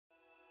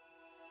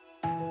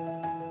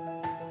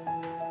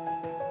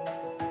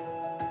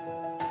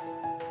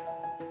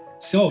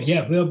So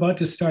yeah, we're about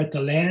to start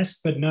the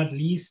last but not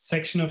least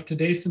section of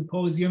today's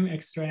symposium,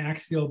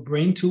 extraaxial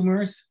brain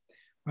tumors.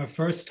 Our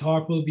first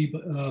talk will be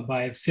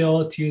by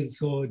Phil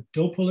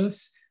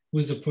Theodosopoulos, who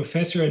is a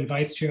professor and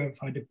vice chair of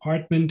our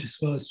department, as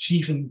well as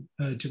chief and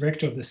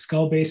director of the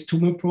skull-based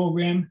tumor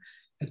program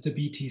at the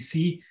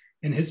BTC.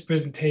 And his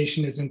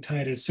presentation is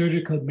entitled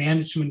Surgical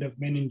Management of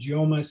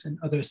Meningiomas and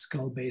Other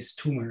Skull-Based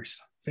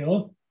Tumors.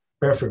 Phil?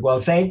 Perfect.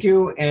 Well, thank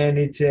you. And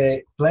it's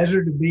a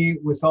pleasure to be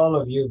with all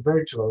of you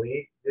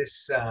virtually.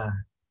 This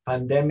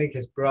pandemic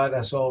has brought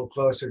us all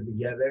closer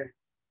together,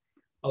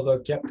 although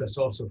it kept us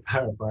also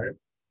far apart.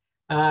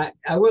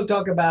 I will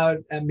talk about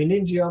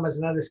meningiomas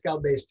and other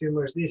skull-based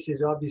tumors. This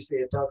is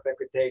obviously a talk that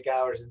could take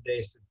hours and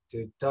days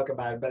to talk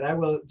about, but I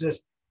will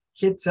just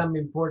hit some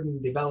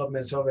important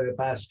developments over the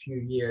past few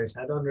years.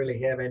 I don't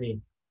really have any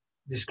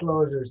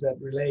disclosures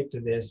that relate to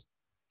this.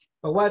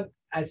 But what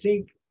I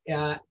think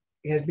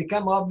has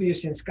become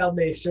obvious in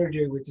skull-based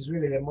surgery, which is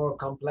really the more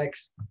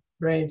complex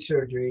brain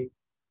surgery,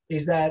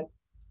 is that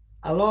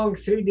along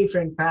three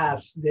different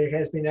paths, there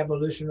has been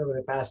evolution over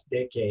the past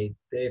decade.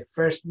 The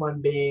first one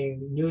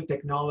being new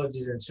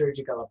technologies and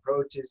surgical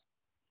approaches.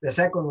 The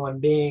second one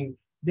being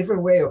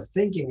different way of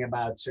thinking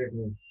about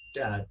certain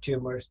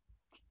tumors.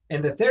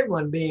 And the third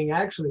one being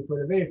actually for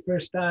the very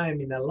first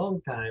time in a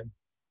long time,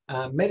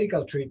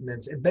 medical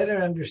treatments, a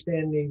better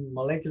understanding,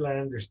 molecular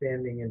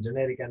understanding, and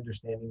genetic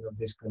understanding of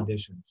these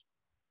conditions.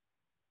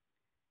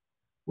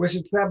 We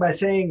should start by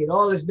saying it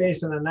all is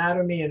based on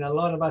anatomy, and a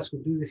lot of us who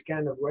do this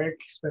kind of work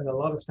spend a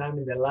lot of time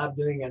in the lab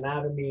doing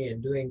anatomy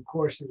and doing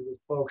courses with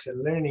folks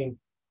and learning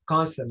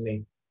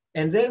constantly.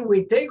 And then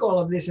we take all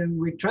of this and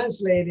we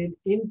translate it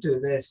into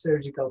the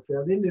surgical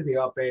field, into the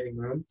operating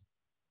room.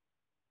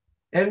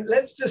 And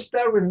let's just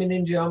start with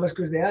meningiomas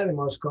because they are the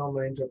most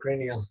common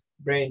intracranial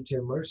brain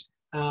tumors.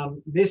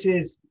 This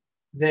is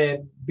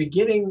the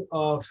beginning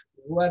of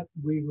what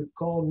we would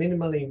call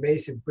minimally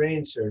invasive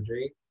brain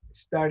surgery. It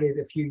started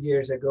a few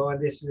years ago,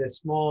 and this is a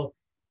small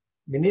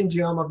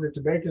meningioma of the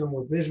tuberculum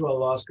with visual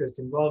loss because it's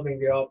involving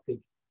the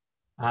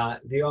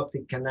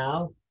optic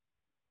canal.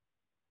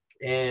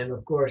 And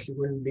of course, it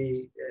wouldn't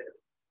be a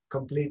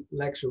complete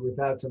lecture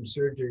without some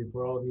surgery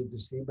for all of you to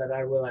see, but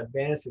I will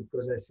advance it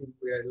because I see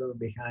we are a little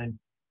behind.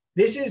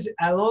 This is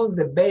along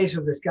the base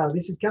of the skull.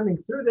 This is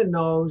coming through the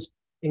nose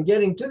and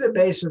getting to the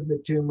base of the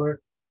tumor,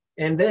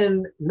 and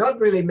then not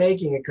really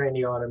making a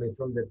craniotomy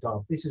from the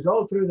top. This is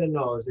all through the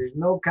nose. There's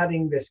no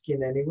cutting the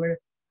skin anywhere.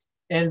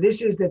 And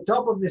this is the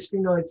top of the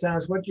sphenoid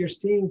sounds. What you're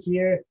seeing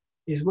here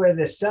is where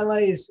the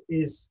sella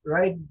is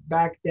right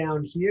back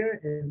down here,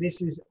 and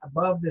this is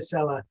above the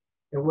sella.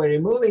 And we're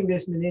removing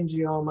this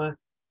meningioma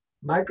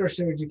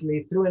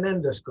microsurgically through an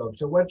endoscope.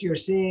 So what you're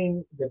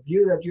seeing, the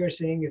view that you're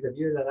seeing is the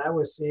view that I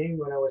was seeing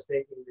when I was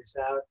taking this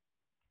out.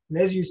 And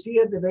as you see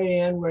at the very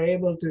end, we're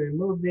able to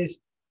remove this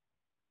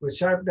with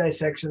sharp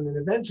dissection and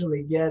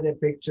eventually get a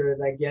picture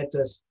that gets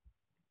us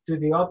to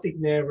the optic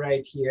nerve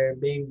right here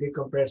being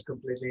decompressed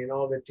completely, and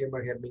all the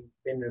tumor have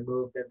been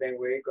removed, and then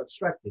we're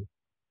reconstructed.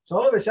 So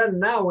all of a sudden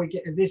now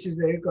this is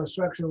the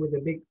reconstruction with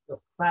the bit of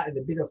fat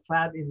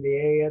in the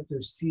area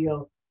to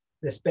seal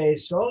the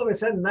space. So all of a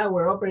sudden now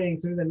we're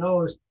operating through the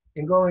nose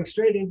and going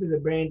straight into the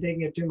brain,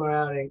 taking a tumor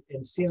out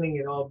and sealing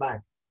it all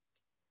back.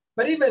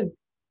 But even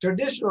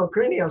traditional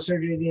cranial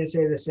surgery didn't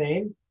say the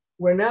same.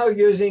 We're now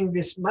using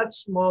this much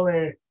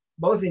smaller,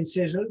 both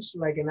incisions,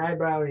 like an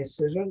eyebrow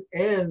incision,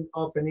 and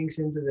openings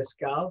into the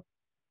skull.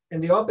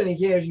 And the opening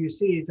here, as you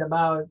see, it's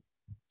about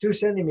 2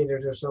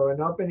 centimeters or so,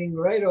 an opening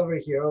right over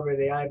here, over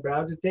the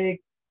eyebrow, to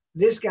take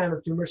this kind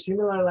of tumor,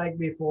 similar like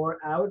before,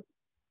 out.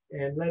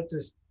 And let's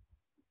just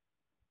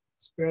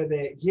spare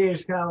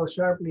here's how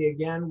sharply,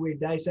 again, we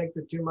dissect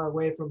the tumor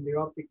away from the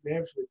optic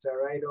nerves, which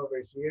are right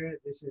over here.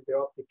 This is the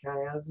optic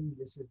chiasm.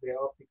 This is the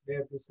optic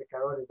nerve. This is the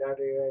carotid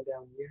artery right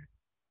down here.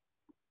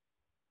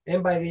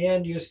 And by the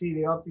end, you see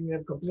the optic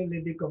nerve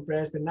completely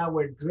decompressed. And now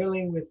we're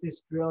drilling with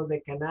this drill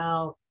the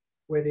canal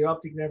where the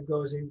optic nerve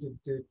goes into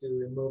to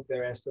remove the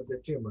rest of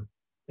the tumor.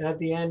 And at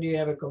the end, you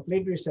have a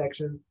complete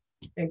resection.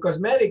 And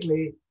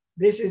cosmetically,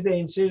 this is the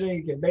incision.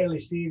 You can barely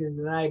see it in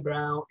an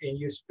eyebrow, and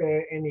you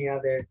spare any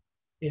other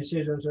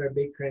incisions or a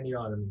big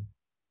craniotomy.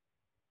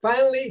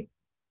 Finally,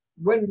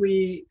 when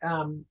we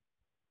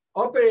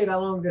operate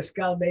along the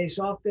skull base,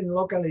 often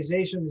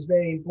localization is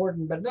very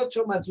important, but not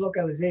so much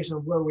localization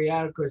of where we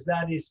are, because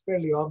that is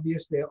fairly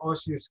obvious. The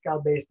osseous skull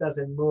base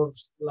doesn't move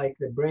like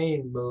the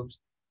brain moves.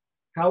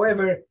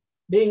 However,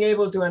 being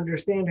able to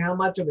understand how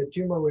much of a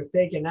tumor we've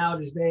taken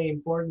out is very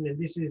important, and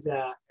this is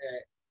a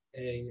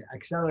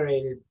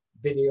accelerated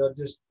video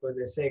just for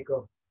the sake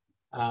of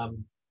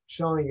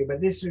showing you. But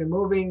this is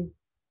removing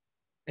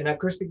an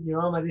acoustic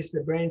neuroma. This is the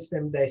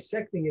brainstem,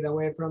 dissecting it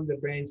away from the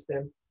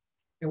brainstem.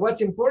 And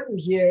what's important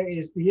here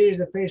is here's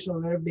the facial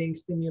nerve being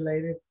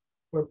stimulated.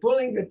 We're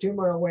pulling the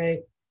tumor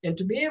away, and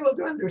to be able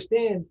to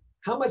understand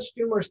how much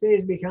tumor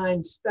stays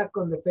behind, stuck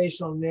on the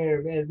facial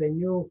nerve, as the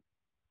new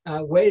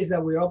ways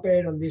that we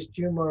operate on this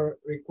tumor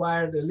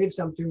require to leave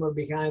some tumor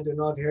behind to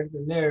not hurt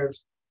the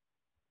nerves.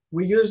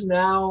 We use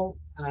now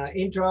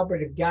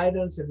intraoperative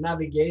guidance and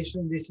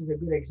navigation. This is a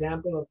good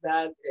example of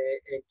that,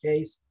 a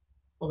case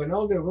of an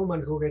older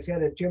woman who has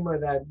had a tumor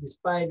that,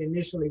 despite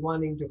initially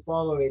wanting to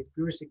follow, it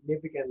grew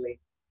significantly.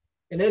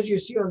 And as you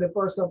see on the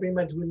post-op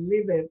image, we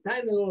leave a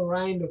tiny little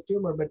rind of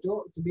tumor, but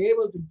to be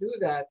able to do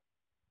that,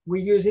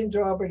 we use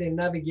intraoperative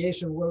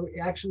navigation where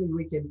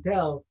we can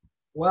tell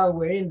while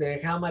we're in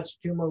there how much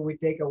tumor we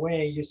take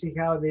away. You see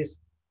how this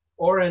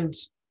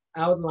orange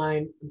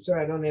outline, I'm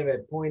sorry, I don't have a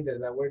pointer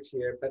that works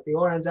here, but the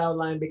orange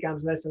outline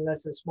becomes less and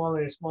less and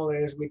smaller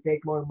as we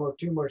take more and more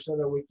tumor so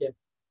that we can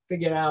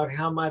figure out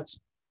how much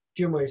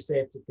tumor is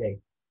safe to take.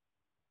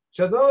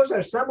 So those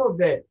are some of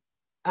the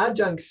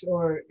adjuncts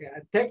or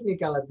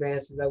technical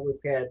advances that we've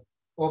had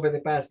over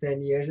the past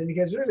 10 years, and it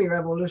has really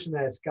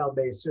revolutionized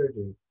skull-based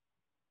surgery.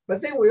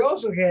 But then we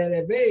also had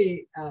a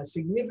very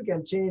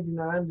significant change in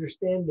our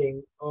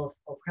understanding of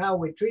how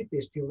we treat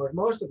these tumors,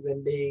 most of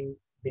them being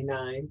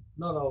benign,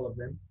 not all of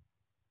them.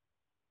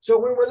 So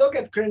when we look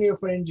at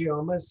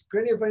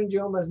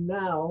craniopharyngiomas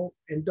now,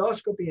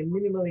 endoscopy and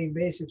minimally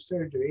invasive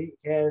surgery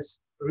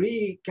has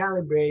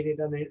recalibrated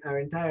on our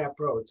entire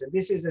approach. And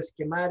this is a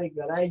schematic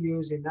that I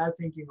use in our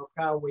thinking of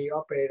how we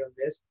operate on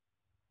this.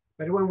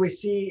 But when we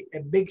see a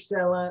big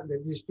cella,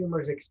 that these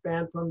tumors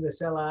expand from the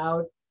cella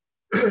out,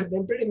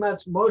 then pretty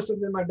much most of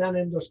them are done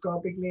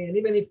endoscopically. And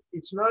even if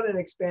it's not an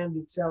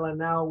expanded cella,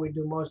 now we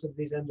do most of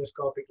these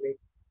endoscopically.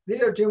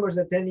 These are tumors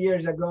that 10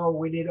 years ago,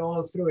 we did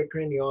all through a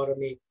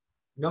craniotomy,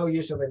 no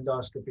use of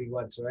endoscopy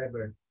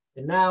whatsoever.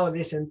 And now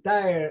this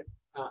entire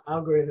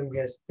algorithm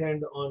has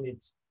turned on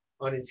its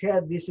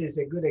head. This is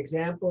a good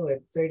example, a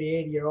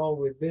 38-year-old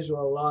with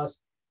visual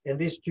loss and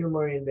this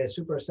tumor in the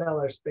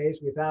suprasellar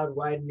space without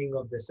widening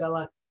of the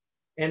cella.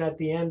 And at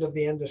the end of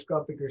the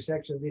endoscopic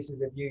resection, this is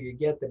the view you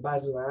get: the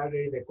basilar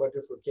artery, the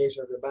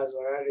quadrifurcation of the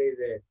basilar artery,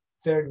 the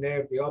third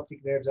nerve, the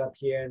optic nerves up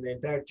here, and the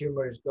entire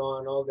tumor is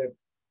gone. All the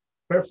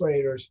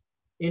perforators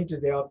into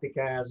the optic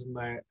chiasm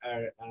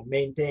are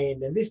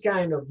maintained. And this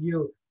kind of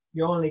view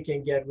you only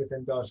can get with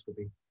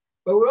endoscopy.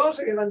 But we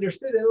also have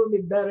understood a little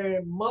bit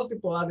better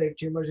multiple other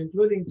tumors,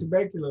 including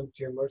tuberculum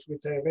tumors,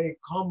 which are a very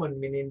common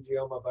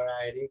meningioma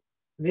variety.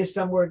 This is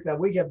some work that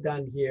we have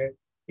done here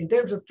in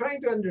terms of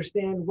trying to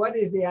understand what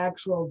is the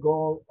actual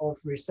goal of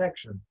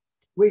resection.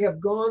 We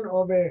have gone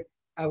over,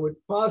 I would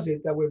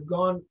posit that we've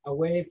gone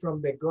away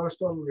from the gross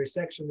total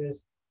resection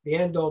as the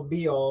end-all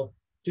be-all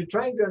to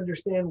trying to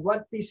understand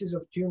what pieces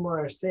of tumor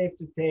are safe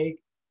to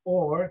take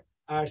or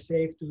are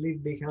safe to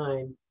leave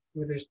behind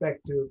with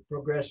respect to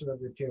progression of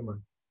the tumor.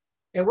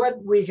 And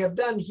what we have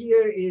done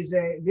here is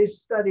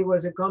this study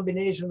was a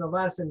combination of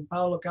us and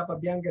Paolo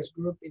Capabianca's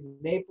group in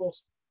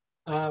Naples,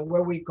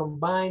 where we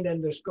combined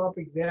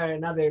endoscopic. They are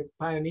another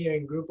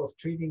pioneering group of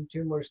treating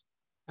tumors,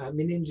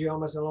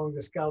 meningiomas along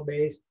the skull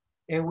base.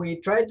 And we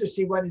tried to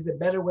see what is the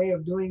better way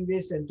of doing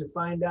this and to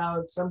find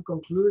out some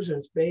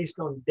conclusions based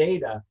on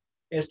data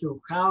as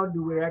to how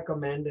do we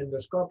recommend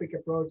endoscopic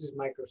approaches,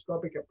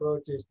 microscopic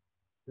approaches,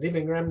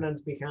 leaving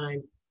remnants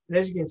behind. And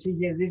as you can see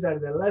here, these are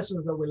the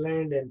lessons that we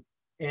learned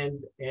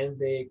and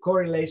the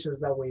correlations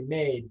that we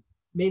made,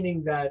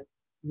 meaning that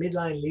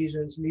midline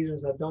lesions,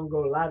 lesions that don't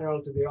go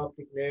lateral to the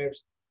optic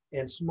nerves,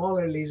 and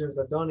smaller lesions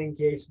that don't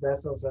encase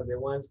vessels are the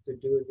ones to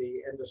do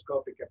the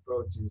endoscopic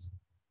approaches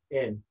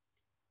in.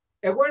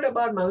 A word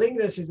about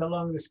malignancies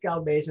along the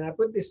skull base, and I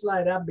put this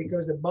slide up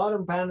because the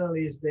bottom panel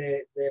is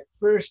the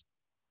first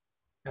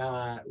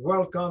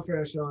World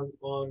Conference on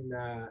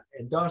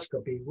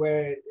endoscopy,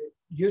 where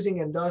using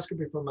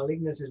endoscopy for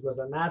malignancies was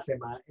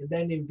anathema. And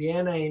then in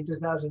Vienna in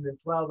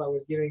 2012, I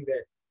was giving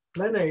the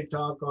plenary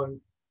talk on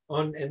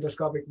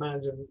endoscopic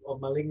management of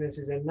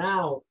malignancies. And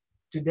now,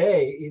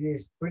 today, it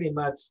is pretty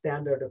much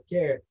standard of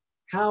care.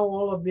 How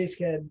all of this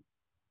had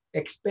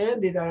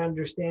expanded our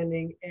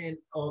understanding and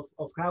of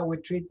how we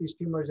treat these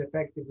tumors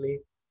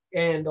effectively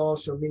and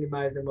also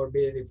minimize the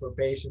morbidity for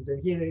patients. And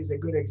here is a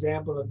good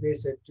example of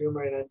this, a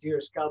tumor in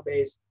anterior skull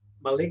base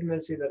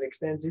malignancy that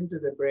extends into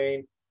the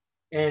brain.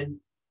 And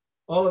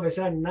all of a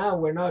sudden now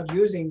we're not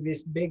using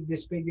these big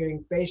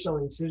disfiguring facial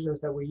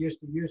incisions that we used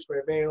to use for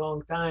a very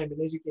long time.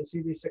 And as you can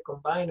see, this is a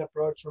combined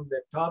approach from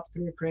the top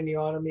through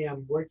craniotomy.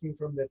 I'm working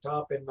from the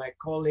top and my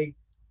colleague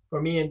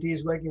from ENT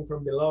is working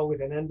from below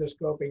with an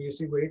endoscope. And you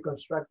see we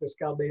reconstruct the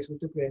skull base. We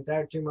took the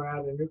entire tumor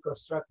out and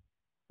reconstruct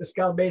the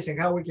skull base, and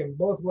how we can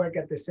both work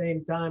at the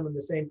same time on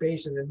the same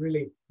patient and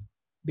really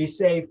be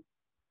safe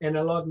and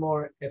a lot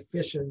more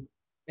efficient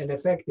and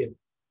effective.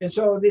 And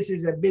so this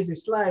is a busy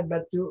slide,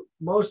 but to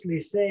mostly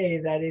say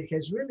that it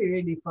has really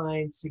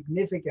redefined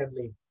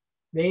significantly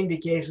the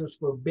indications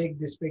for big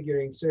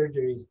disfiguring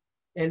surgeries.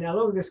 And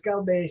along the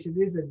skull base, it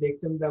is the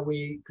dictum that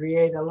we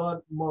create a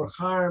lot more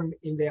harm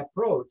in the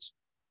approach,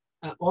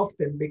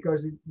 often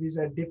because these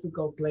are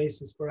difficult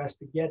places for us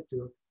to get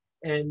to.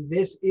 And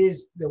this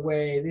is the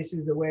way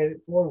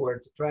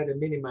forward to try to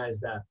minimize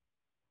that.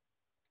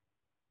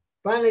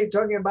 Finally,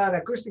 talking about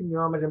acoustic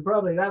neomas, and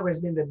probably that has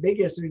been the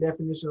biggest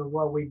redefinition of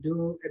what we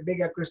do. A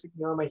big acoustic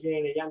neoma here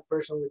in a young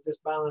person with this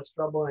balance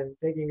trouble and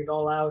taking it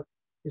all out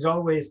is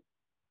always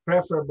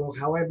preferable.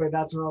 However,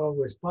 that's not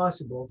always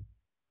possible.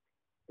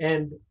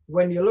 And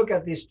when you look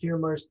at these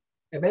tumors,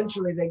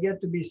 eventually they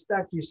get to be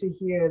stuck. You see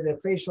here the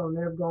facial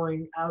nerve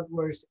going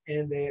outwards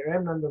and the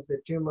remnant of the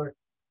tumor.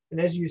 And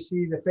as you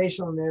see, the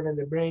facial nerve and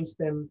the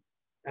brainstem,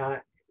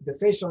 the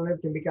facial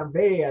nerve can become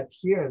very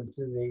adherent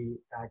to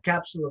the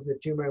capsule of the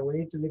tumor. And we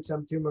need to leave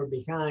some tumor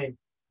behind.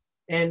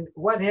 And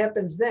what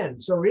happens then?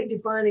 So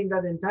redefining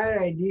that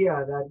entire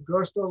idea that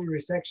gross total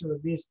resection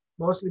of these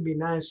mostly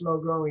benign,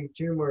 slow-growing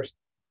tumors,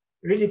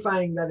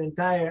 redefining that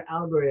entire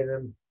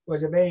algorithm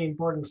was a very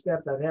important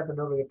step that happened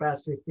over the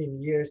past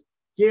 15 years.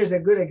 Here's a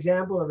good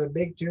example of a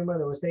big tumor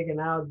that was taken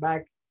out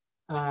back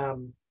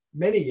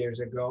many years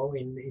ago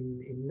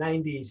in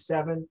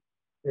 97.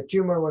 The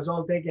tumor was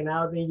all taken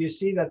out. And you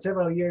see that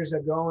several years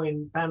ago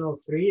in panel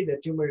 3, the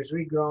tumor is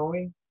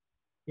regrowing.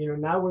 You know,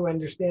 now we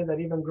understand that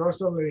even gross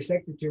total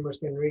resected tumors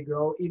can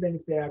regrow, even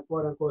if they are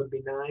quote unquote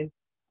benign.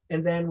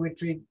 And then we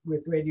treat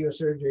with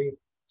radiosurgery.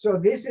 So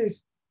this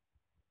is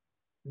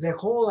the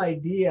whole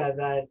idea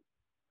that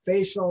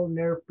facial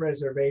nerve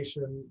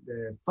preservation,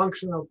 the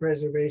functional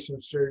preservation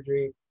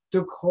surgery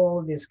took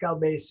hold in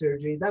skull-based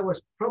surgery. That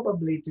was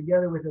probably,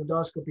 together with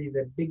endoscopy,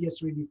 the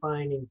biggest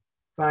redefining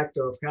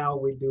factor of how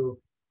we do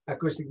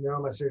acoustic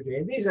neuroma surgery.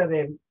 And these are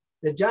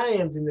the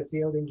giants in the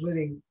field,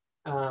 including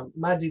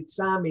Majid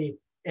Sami,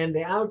 and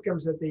the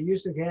outcomes that they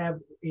used to have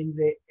in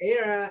the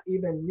era,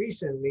 even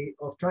recently,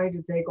 of trying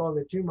to take all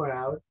the tumor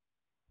out.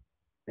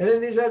 And then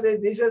these are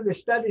the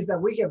studies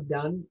that we have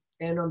done.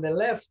 And on the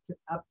left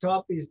up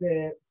top is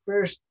the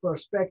first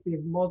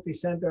prospective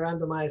multi-center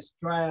randomized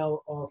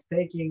trial of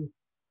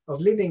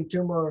leaving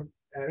tumor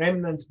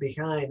remnants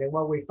behind. And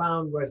what we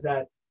found was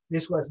that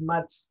this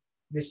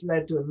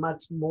led to a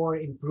much more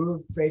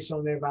improved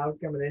facial nerve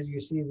outcome. And as you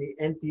see, the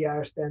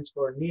NTR stands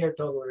for near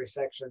total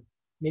resection,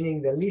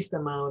 meaning the least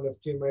amount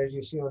of tumor, as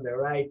you see on the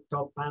right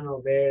top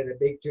panel there, the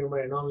big tumor,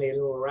 and only a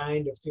little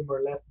rind of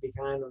tumor left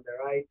behind on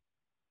the right.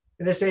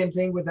 And the same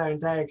thing with our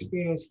entire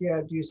experience here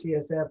at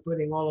UCSF,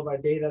 putting all of our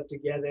data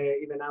together,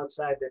 even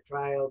outside the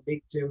trial,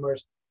 big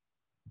tumors,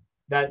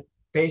 that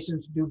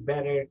patients do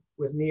better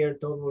with near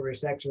total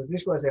resection.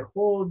 This was a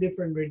whole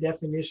different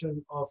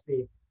redefinition of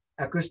the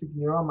acoustic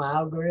neuroma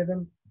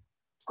algorithm.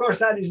 Of course,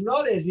 that is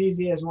not as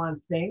easy as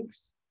one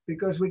thinks,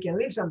 because we can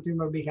leave some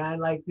tumor behind,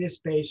 like this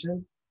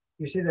patient.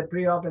 You see the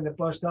pre-op and the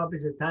post-op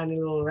is a tiny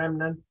little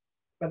remnant,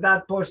 but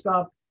that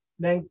post-op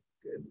then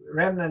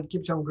remnant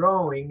keeps on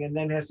growing and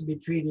then has to be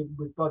treated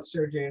with both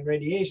surgery and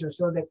radiation.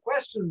 So the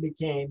question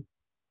became,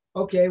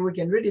 okay, we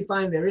can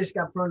redefine the risk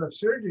up front of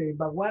surgery,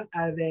 but what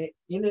are the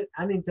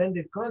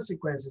unintended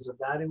consequences of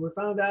that? And we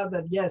found out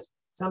that yes,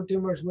 some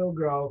tumors will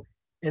grow,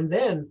 and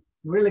then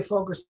really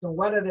focused on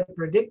what are the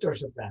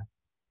predictors of that.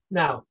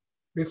 Now,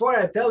 before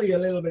I tell you a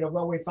little bit of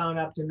what we found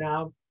up to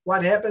now,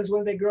 what happens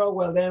when they grow?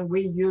 Well, then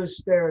we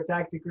use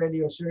stereotactic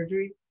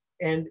radiosurgery.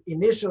 And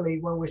initially,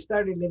 when we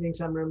started leaving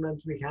some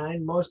remnants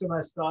behind, most of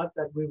us thought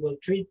that we will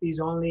treat these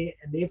only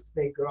and if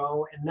they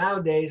grow. And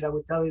nowadays, I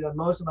would tell you that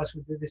most of us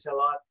who do this a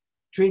lot,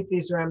 treat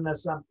these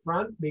remnants up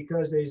front,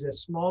 because there's a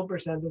small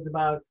percentage,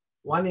 about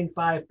 1 in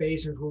 5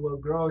 patients, who will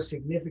grow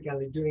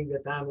significantly during the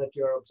time that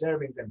you're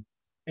observing them.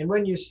 And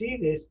when you see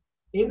this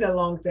in the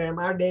long term,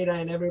 our data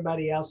and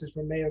everybody else's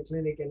from Mayo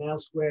Clinic and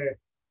elsewhere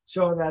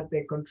show that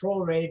the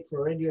control rate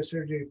for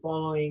radiosurgery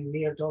following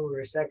near total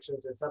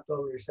resections and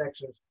subtotal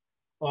resections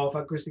of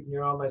acoustic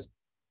neuromas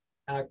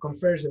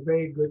confers a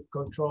very good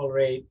control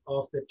rate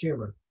of the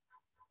tumor.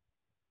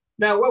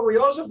 Now, what we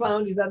also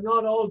found is that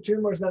not all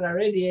tumors that are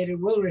radiated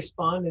will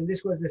respond. And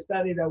this was the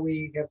study that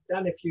we have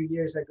done a few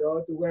years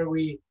ago, to where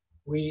we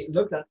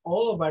looked at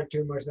all of our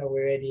tumors that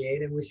we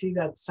radiate. And we see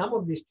that some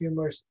of these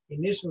tumors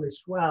initially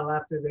swell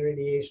after the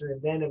radiation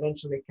and then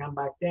eventually come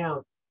back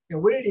down.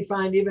 And we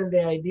redefined even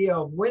the idea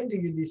of when do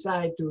you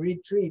decide to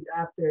retreat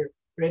after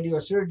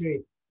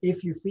radiosurgery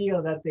if you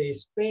feel that there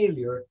is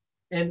failure,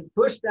 and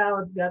pushed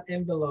out that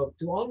envelope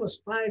to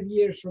almost 5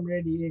 years from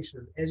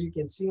radiation. As you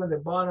can see on the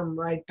bottom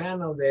right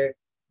panel there,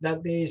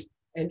 that there is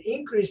an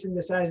increase in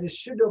the size, the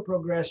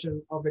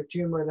pseudo-progression of a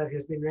tumor that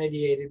has been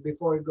radiated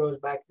before it goes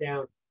back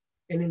down.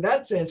 And in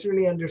that sense,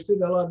 really understood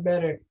a lot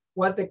better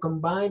what the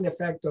combined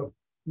effect of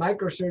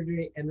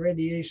microsurgery and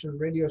radiation,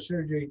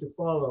 radiosurgery to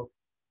follow,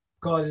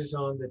 causes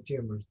on the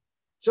tumors.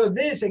 So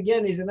this,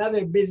 again, is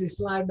another busy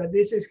slide, but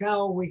this is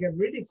how we have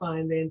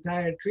redefined the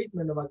entire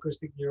treatment of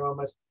acoustic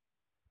neuromas,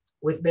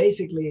 with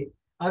basically,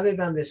 other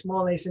than the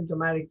small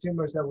asymptomatic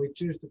tumors that we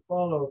choose to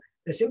follow,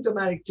 the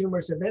symptomatic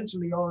tumors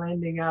eventually all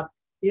ending up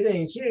either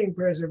in hearing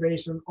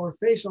preservation or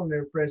facial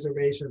nerve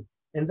preservation,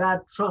 and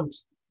that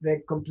trumps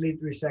the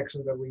complete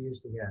resection that we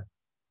used to have.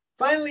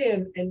 Finally,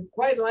 and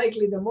quite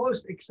likely the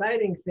most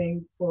exciting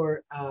thing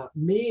for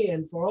me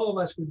and for all of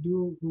us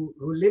who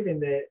live in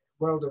the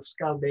world of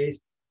skull base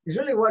is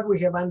really what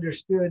we have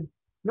understood,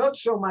 not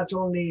so much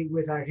only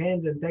with our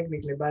hands and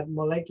technically, but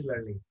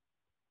molecularly.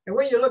 And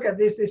when you look at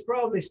this, this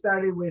probably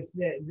started with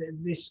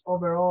this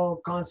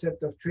overall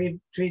concept of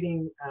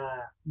treating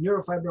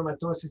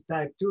neurofibromatosis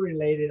type 2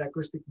 related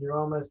acoustic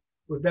neuromas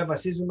with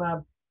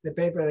bevacizumab, the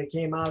paper that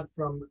came out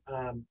from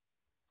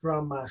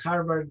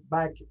Harvard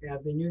back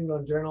at the New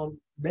England Journal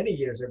many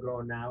years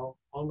ago now,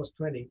 almost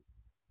 20.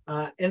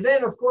 And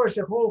then, of course,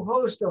 a whole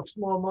host of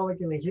small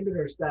molecule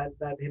inhibitors that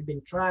have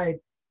been tried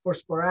for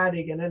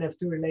sporadic and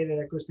NF2-related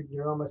acoustic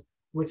neuromas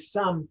with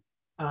some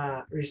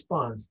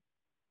response.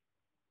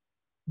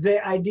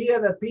 The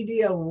idea that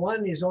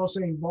PD-L1 is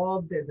also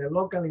involved, the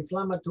local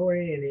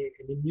inflammatory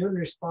and immune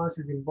response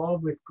is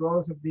involved with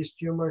growth of these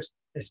tumors,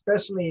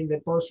 especially in the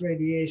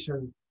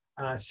post-radiation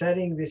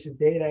setting. This is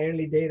data,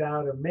 early data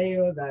out of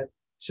Mayo that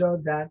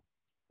showed that.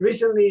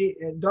 Recently,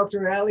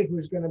 Dr. Ali,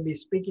 who's going to be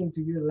speaking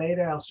to you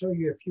later, I'll show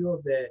you a few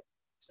of the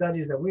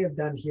studies that we have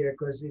done here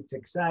because it's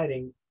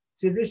exciting.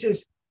 See, this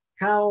is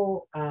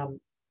how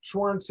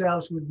Schwann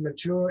cells would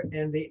mature,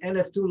 and the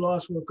NF2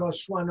 loss will cause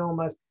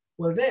schwannomas,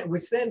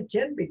 which then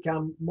can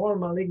become more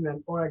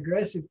malignant or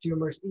aggressive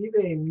tumors,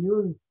 either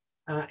immune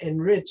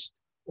enriched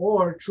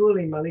or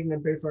truly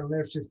malignant peripheral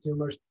nerve system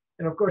tumors.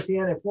 And of course, the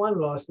NF1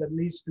 loss that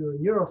leads to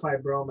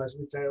neurofibromas,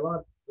 which are a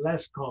lot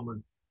less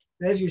common.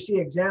 And as you see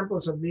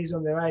examples of these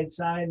on the right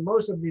side,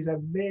 most of these are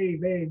very,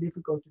 very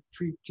difficult to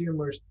treat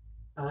tumors,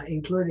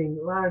 including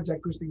large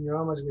acoustic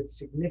neuromas with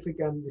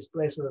significant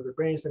displacement of the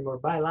brainstem, or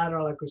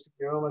bilateral acoustic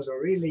neuromas,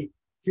 or really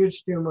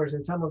huge tumors,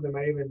 and some of them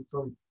are even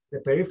from the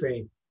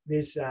periphery,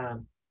 this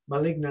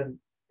malignant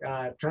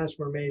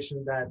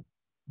transformation that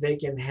they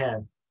can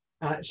have.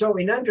 So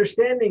in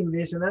understanding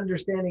this and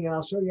understanding, and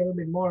I'll show you a little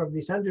bit more of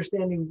this,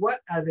 understanding what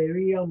are the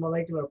real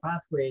molecular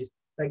pathways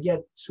that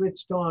get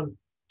switched on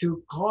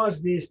to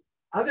cause these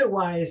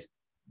otherwise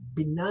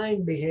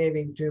benign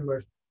behaving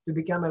tumors to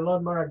become a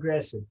lot more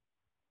aggressive.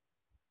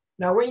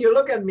 Now, when you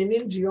look at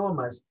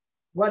meningiomas,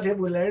 what have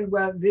we learned?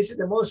 Well, this is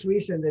the most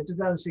recent, the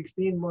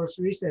 2016 most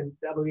recent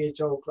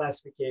WHO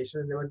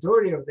classification. The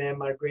majority of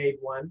them are grade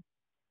 1.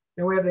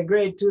 Then we have the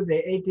grade 2,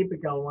 the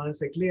atypical ones,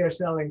 the clear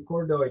cell and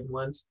chordoid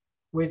ones,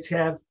 which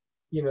have,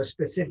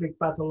 specific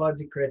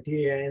pathologic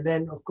criteria. And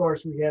then, of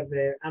course, we have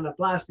the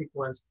anaplastic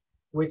ones,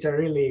 which are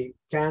really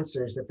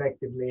cancers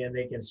effectively, and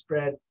they can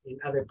spread in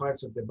other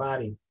parts of the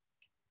body.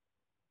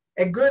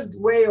 A good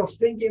way of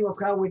thinking of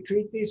how we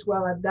treat this,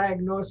 well, at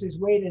diagnosis,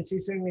 wait and see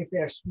certainly if they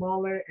are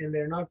smaller and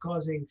they're not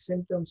causing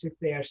symptoms, if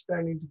they are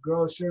starting to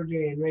grow,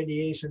 surgery and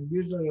radiation,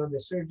 usually on the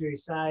surgery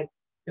side.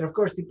 And of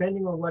course,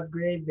 depending on what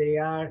grade they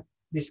are,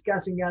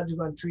 discussing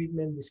adjuvant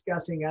treatment,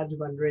 discussing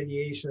adjuvant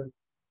radiation,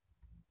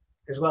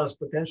 as well as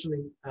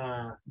potentially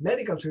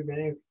medical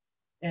treatment.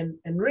 And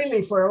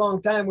really, for a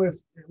long time,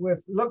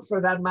 we've looked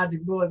for that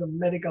magic bullet of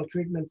medical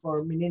treatment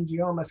for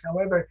meningiomas.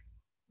 However,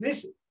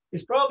 this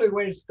is probably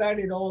where it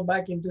started all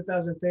back in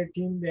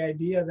 2013, the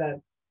idea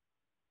that,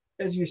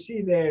 as you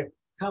see there,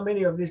 how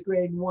many of these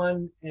grade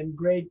 1 and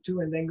grade 2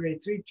 and then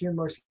grade 3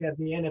 tumors have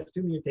the NF2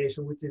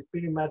 mutation, which is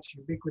pretty much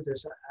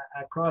ubiquitous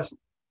across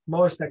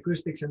most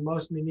acoustics and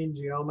most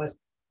meningiomas,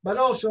 but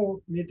also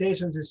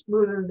mutations in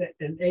Smoothen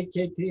and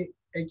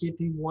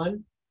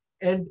AKT1.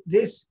 And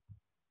this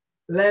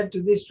led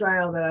to this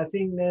trial that I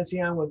think Nancy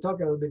Ann will talk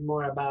a little bit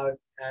more about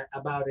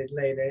it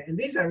later. And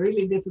these are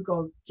really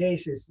difficult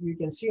cases. You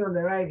can see on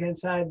the right-hand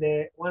side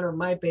there, one of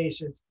my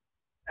patients,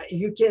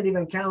 you can't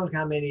even count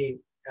how many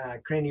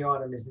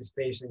craniotomies this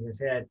patient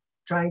has had,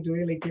 trying to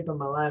really keep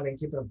them alive and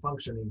keep them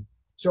functioning.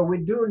 So we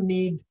do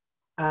need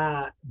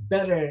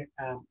better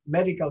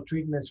medical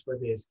treatments for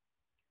this.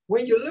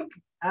 When you look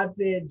at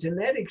the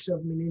genetics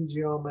of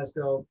meningiomas,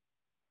 though,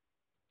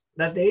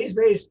 that there is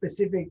very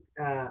specific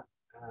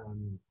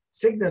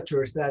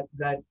signatures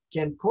that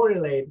can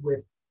correlate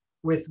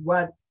with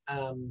what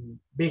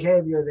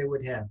behavior they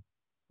would have.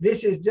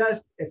 This is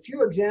just a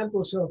few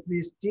examples of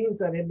these genes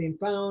that have been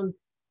found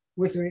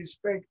with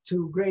respect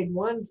to grade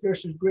 1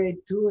 versus grade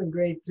 2 and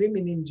grade 3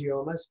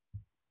 meningiomas.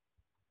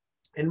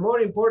 And more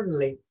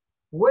importantly,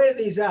 where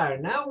these are.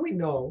 Now we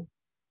know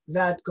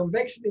that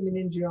convexity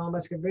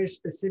meningiomas have very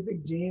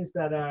specific genes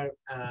that are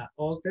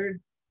altered.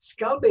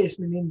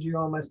 Skull-based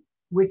meningiomas,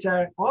 which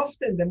are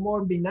often the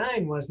more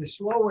benign ones, the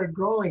slower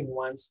growing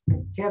ones,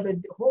 have a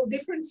whole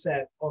different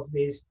set of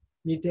these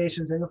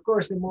mutations. And of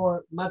course,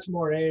 the much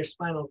more rare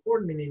spinal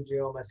cord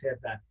meningiomas have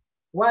that.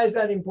 Why is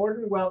that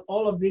important? Well,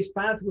 all of these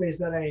pathways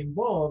that are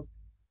involved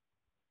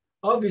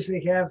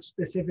obviously have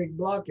specific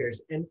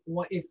blockers. And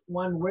if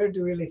one were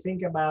to really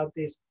think about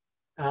this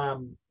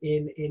in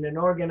an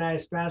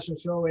organized fashion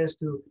so as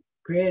to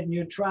create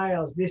new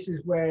trials, this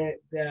is where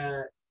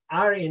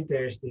our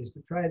interest is,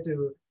 to try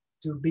to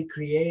be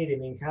creative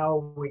in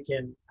how we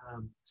can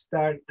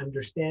start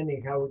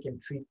understanding how we can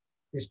treat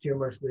these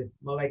tumors with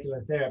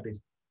molecular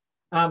therapies.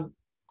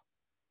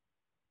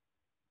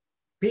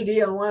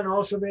 PD-L1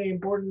 also very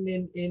important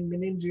in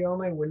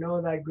meningioma, and we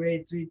know that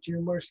grade 3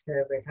 tumors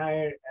have a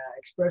higher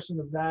expression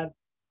of that.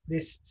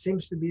 This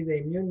seems to be the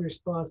immune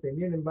response, the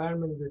immune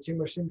environment of the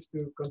tumor seems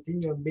to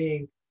continue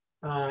being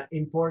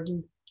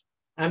important.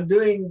 I'm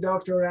doing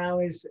Dr.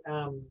 Ali's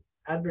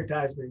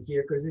advertisement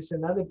here because this is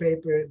another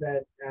paper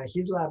that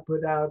his lab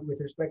put out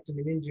with respect to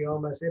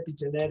meningiomas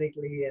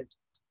epigenetically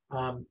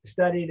and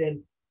studied.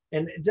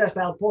 And just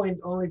I'll point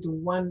only to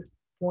one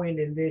point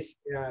in this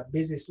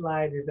busy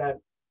slide, is that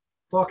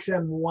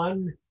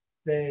FOXM1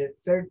 the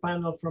third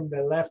panel from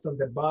the left on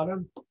the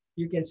bottom,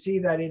 you can see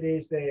that it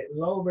is the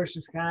low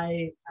versus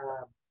high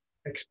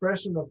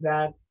expression of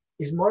that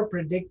is more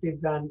predictive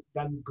than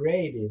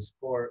grade is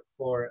for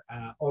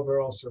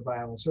overall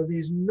survival. So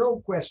there's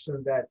no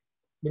question that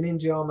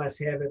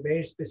meningiomas have a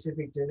very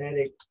specific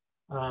genetic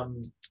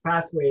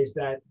pathways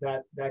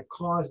that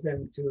cause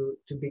them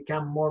to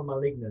become more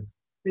malignant.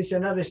 This is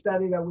another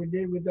study that we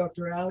did with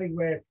Dr. Ali,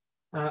 where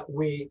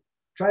we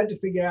tried to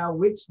figure out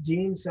which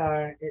genes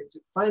are, to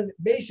find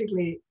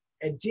basically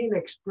a gene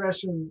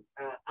expression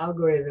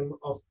algorithm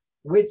of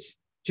which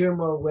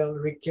tumor will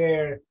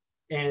recur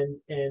and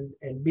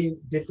be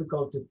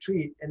difficult to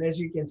treat. And as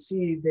you can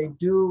see, they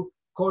do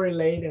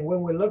correlate. And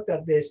when we looked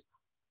at this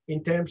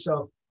in terms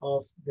of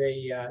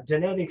the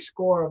genetic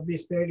score of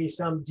these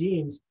 30-some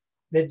genes,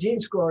 the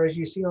gene score, as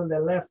you see on the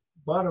left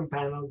bottom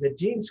panel, the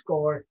gene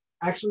score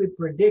actually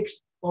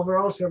predicts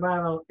overall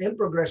survival and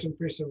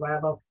progression-free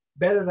survival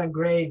better than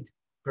grade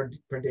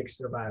predicts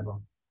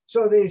survival.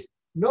 So there's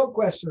no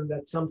question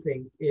that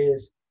something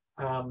is,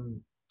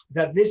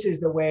 that this is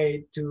the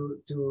way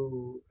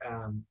to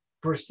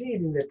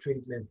proceed in the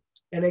treatment.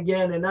 And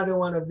again, another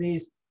one of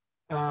these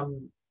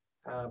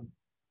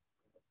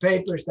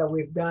papers that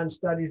we've done,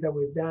 studies that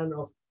we've done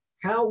of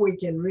how we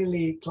can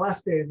really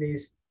cluster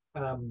these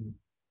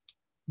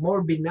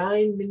more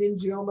benign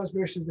meningiomas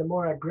versus the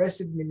more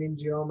aggressive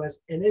meningiomas.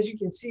 And as you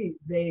can see,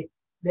 they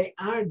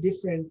are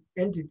different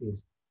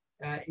entities.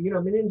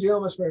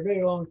 Meningiomas for a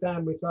very long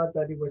time, we thought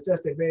that it was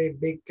just a very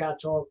big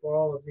catch-all for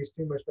all of these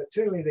tumors, but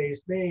certainly there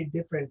is very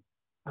different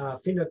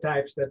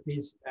phenotypes that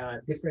these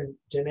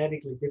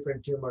genetically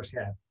different tumors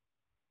have.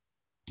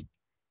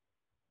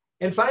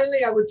 And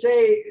finally, I would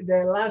say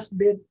the last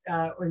bit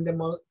in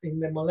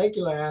the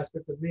molecular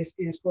aspect of this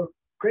is for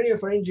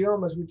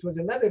craniopharyngiomas, which was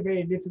another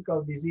very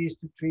difficult disease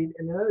to treat,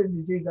 and another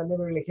disease that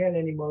never really had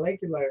any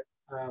molecular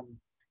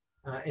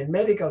and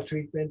medical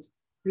treatments.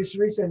 This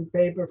recent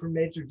paper from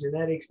Nature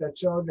Genetics that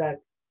showed that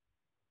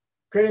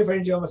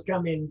craniopharyngiomas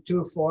come in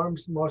two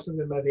forms. Most of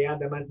them are the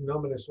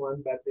adamantinomatous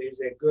one, but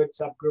there's a good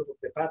subgroup of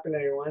the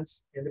papillary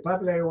ones. And the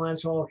papillary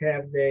ones all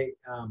have the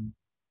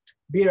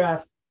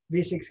BRAF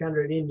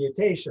V600E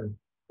mutation,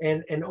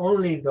 and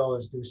only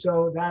those do.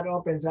 So that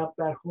opens up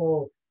that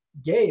whole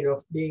gate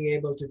of being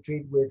able to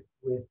treat with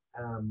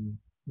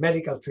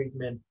medical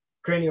treatment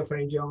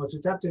craniopharyngiomas,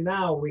 which up to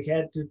now we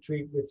had to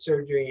treat with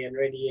surgery and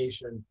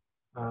radiation,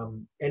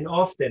 and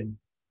often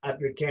at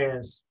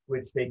recurrence,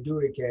 which they do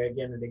recur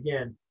again and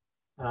again.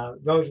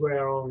 Those were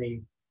our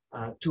only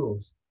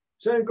tools.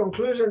 So in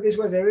conclusion, this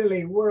was a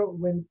really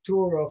whirlwind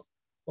tour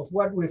of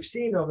what we've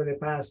seen over the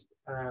past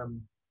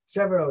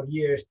several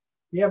years.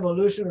 The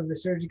evolution of the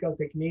surgical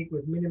technique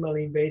with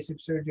minimally invasive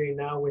surgery.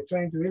 Now we're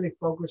trying to really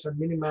focus on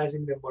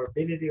minimizing the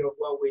morbidity of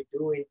what we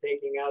do in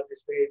taking out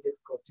these very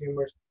difficult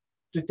tumors,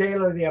 to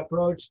tailor the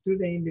approach to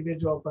the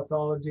individual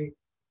pathology.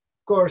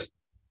 Of course,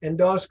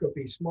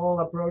 endoscopy, small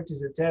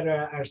approaches,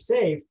 etc., are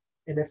safe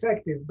and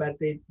effective, but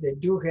they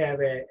do have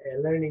a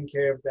learning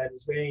curve that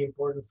is very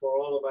important for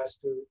all of us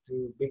to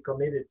be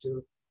committed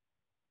to.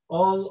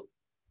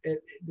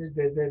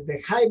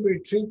 The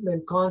hybrid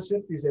treatment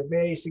concept is a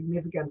very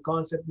significant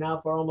concept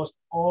now for almost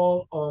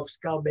all of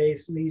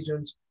skull-based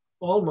lesions,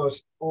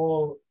 almost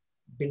all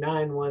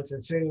benign ones,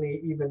 and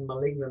certainly even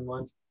malignant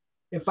ones.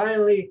 And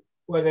finally,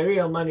 where the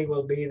real money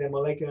will be, the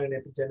molecular and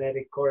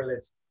epigenetic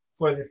correlates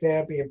for the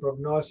therapy and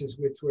prognosis,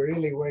 which we're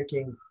really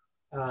working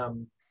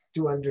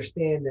to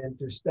understand and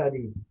to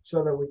study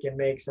so that we can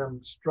make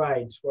some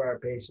strides for our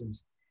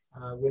patients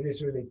with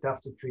these really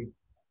tough to treat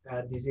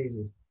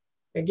diseases.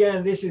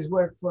 Again, this is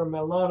work from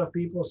a lot of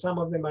people. Some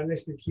of them are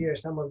listed here,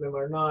 some of them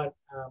are not.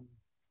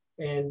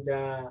 And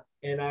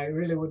I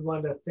really would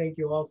want to thank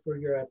you all for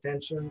your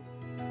attention.